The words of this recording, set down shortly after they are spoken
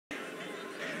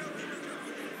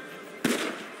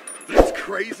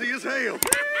crazy as hell.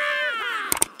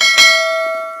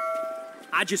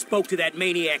 I just spoke to that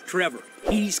maniac Trevor.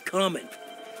 He's coming.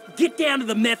 Get down to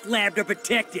the meth lab to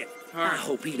protect it. I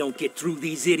hope he don't get through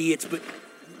these idiots, but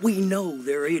we know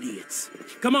they're idiots.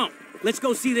 Come on, let's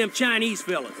go see them Chinese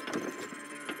fellas.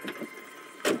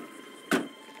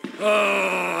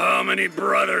 Oh, how many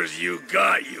brothers you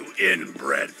got, you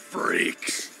inbred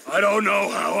freaks? I don't know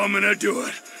how I'm gonna do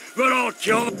it, but I'll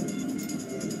kill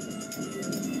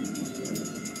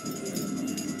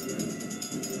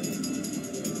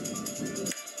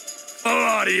a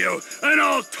lot of you, and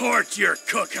I'll torch your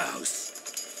cookhouse.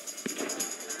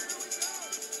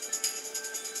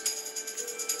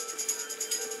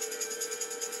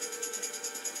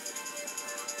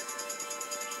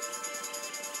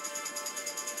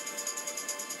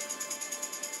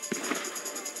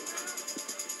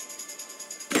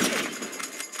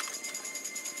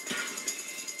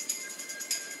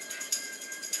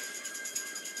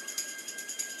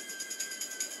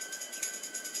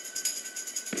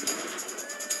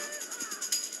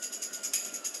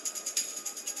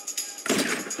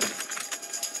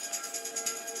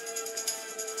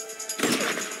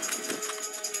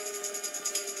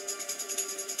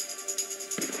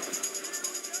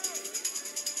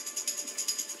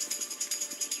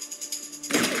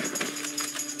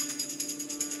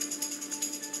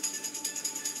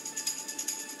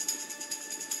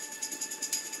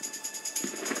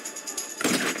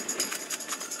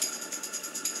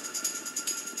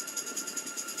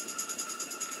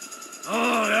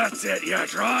 Oh, that's it. Yeah,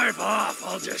 drive off.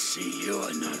 I'll just see you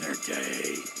another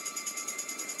day.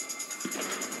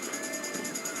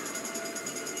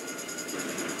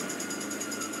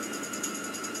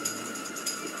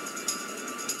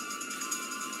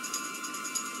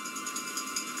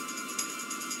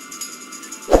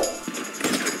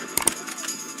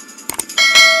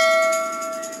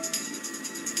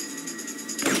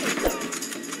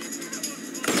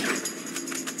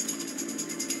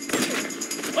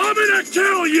 I'm gonna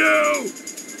kill you!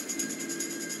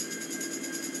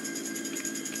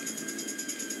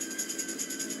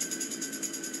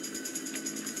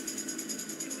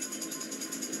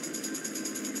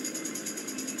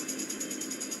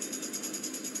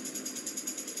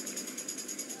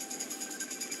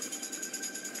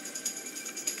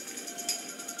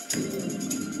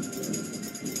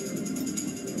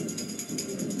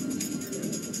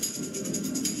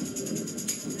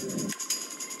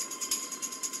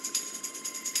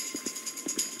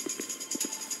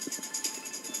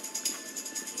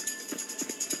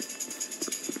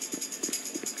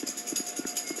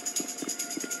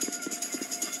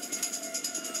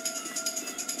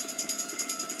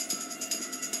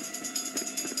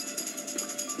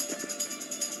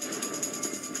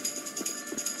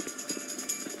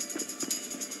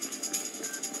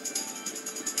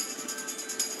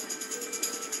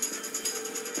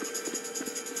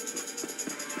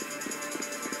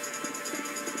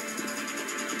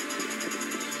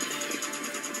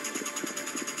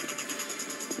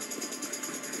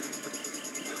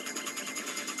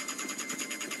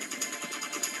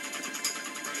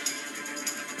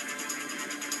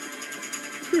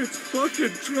 It's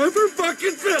fucking Trevor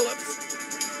fucking Philips!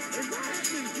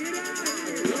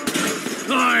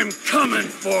 I'm coming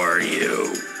for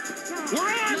you! We're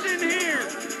armed in here!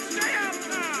 Stay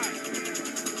outside!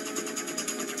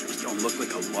 This don't look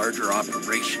like a larger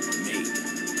operation to me.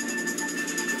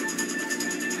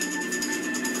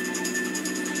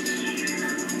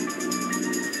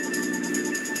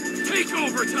 Take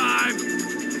over time!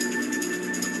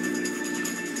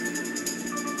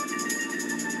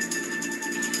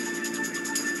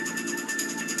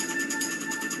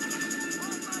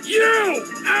 You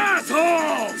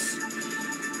assholes!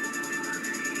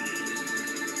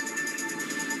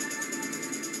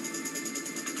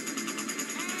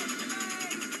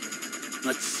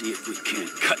 Let's see if we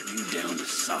can't cut you down to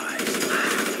size.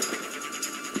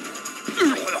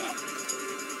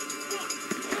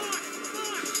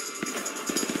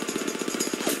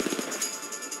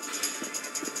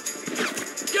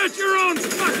 Get your own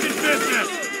fucking business!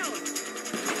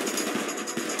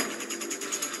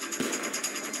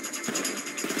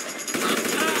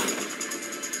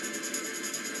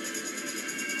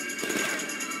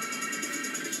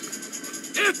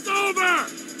 It's over!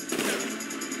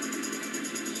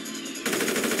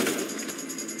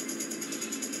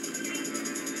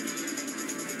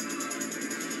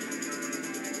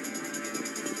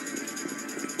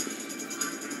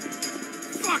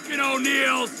 Fucking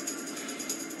O'Neills!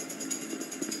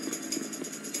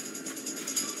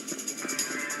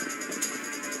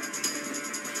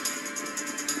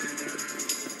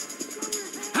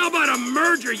 How about a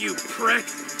merger, you prick?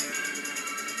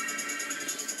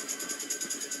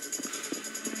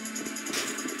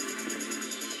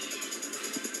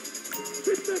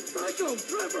 Hit that psycho,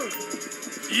 Trevor!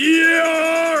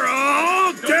 You're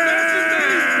all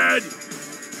dead!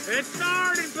 It's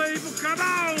starting, people. Come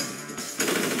on!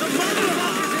 The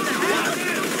motherfucker's in the house!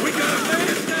 We got a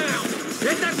man down!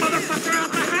 Get that motherfucker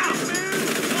out the house!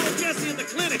 Call Jesse in the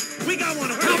clinic. We got one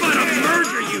hurt. How about a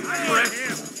merger, you prick?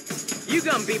 You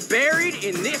gonna be buried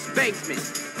in this basement.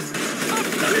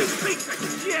 You piece of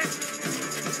shit!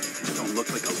 Don't look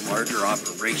like a larger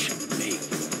operation to me.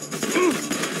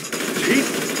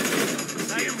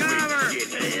 Take cover!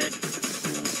 Shithead.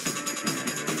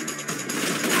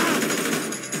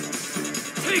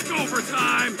 Take over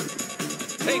time!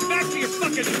 Hey, back to your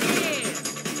fucking head.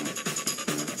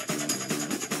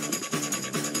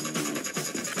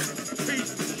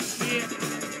 Piece of shit!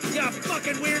 You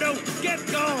fucking weirdo. Get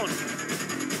gone.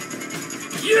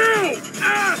 You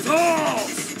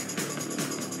assholes!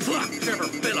 Fuck Trevor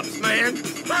Philips, man!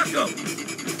 Fuck him!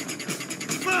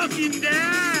 Fucking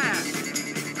die!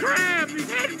 Crap! He's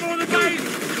heading for the base!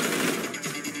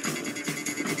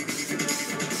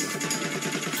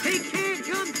 He can't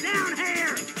come down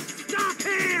here! Stop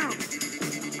him!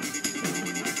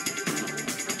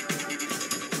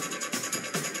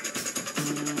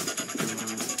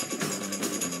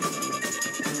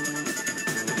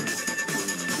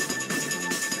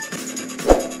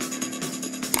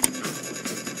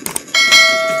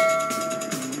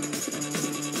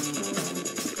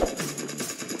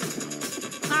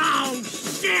 Oh,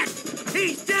 shit!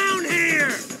 He's down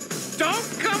here!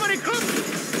 Don't come any closer!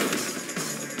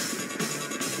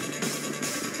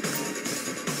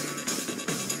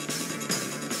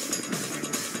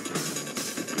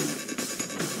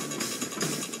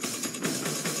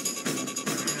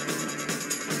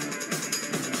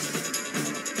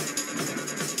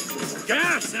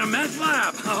 Gas in a meth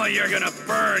lab! Oh, you're gonna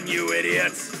burn, you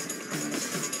idiots!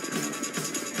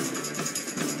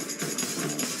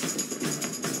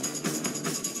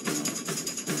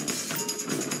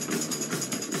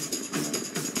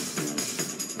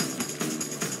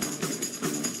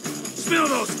 Smell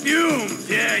those fumes!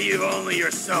 Yeah, you've only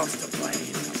yourselves to blame.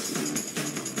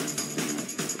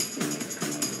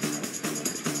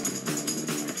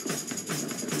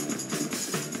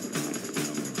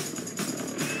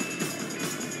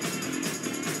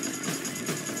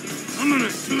 I'm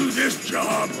gonna do this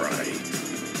job right.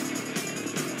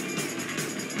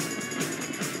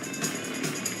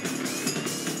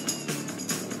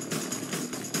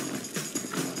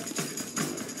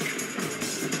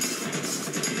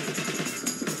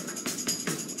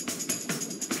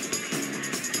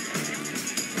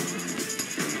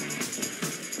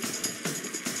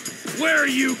 Where are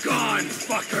you gone,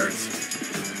 fuckers?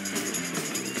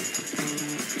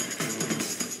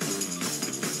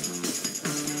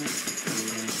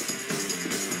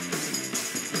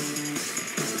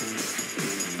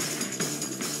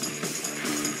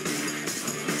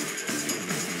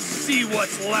 See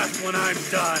what's left when I'm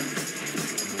done.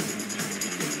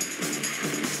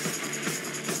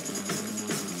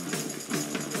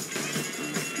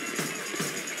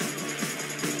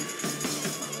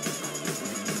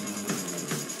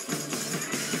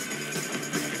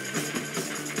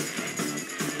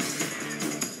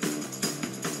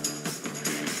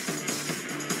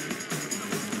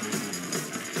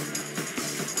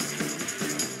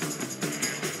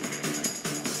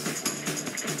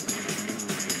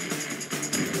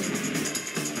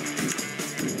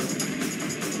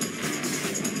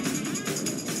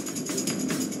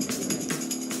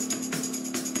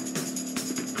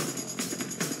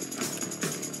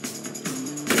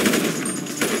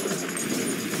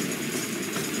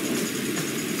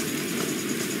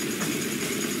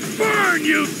 Burn,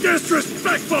 you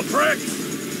disrespectful pricks!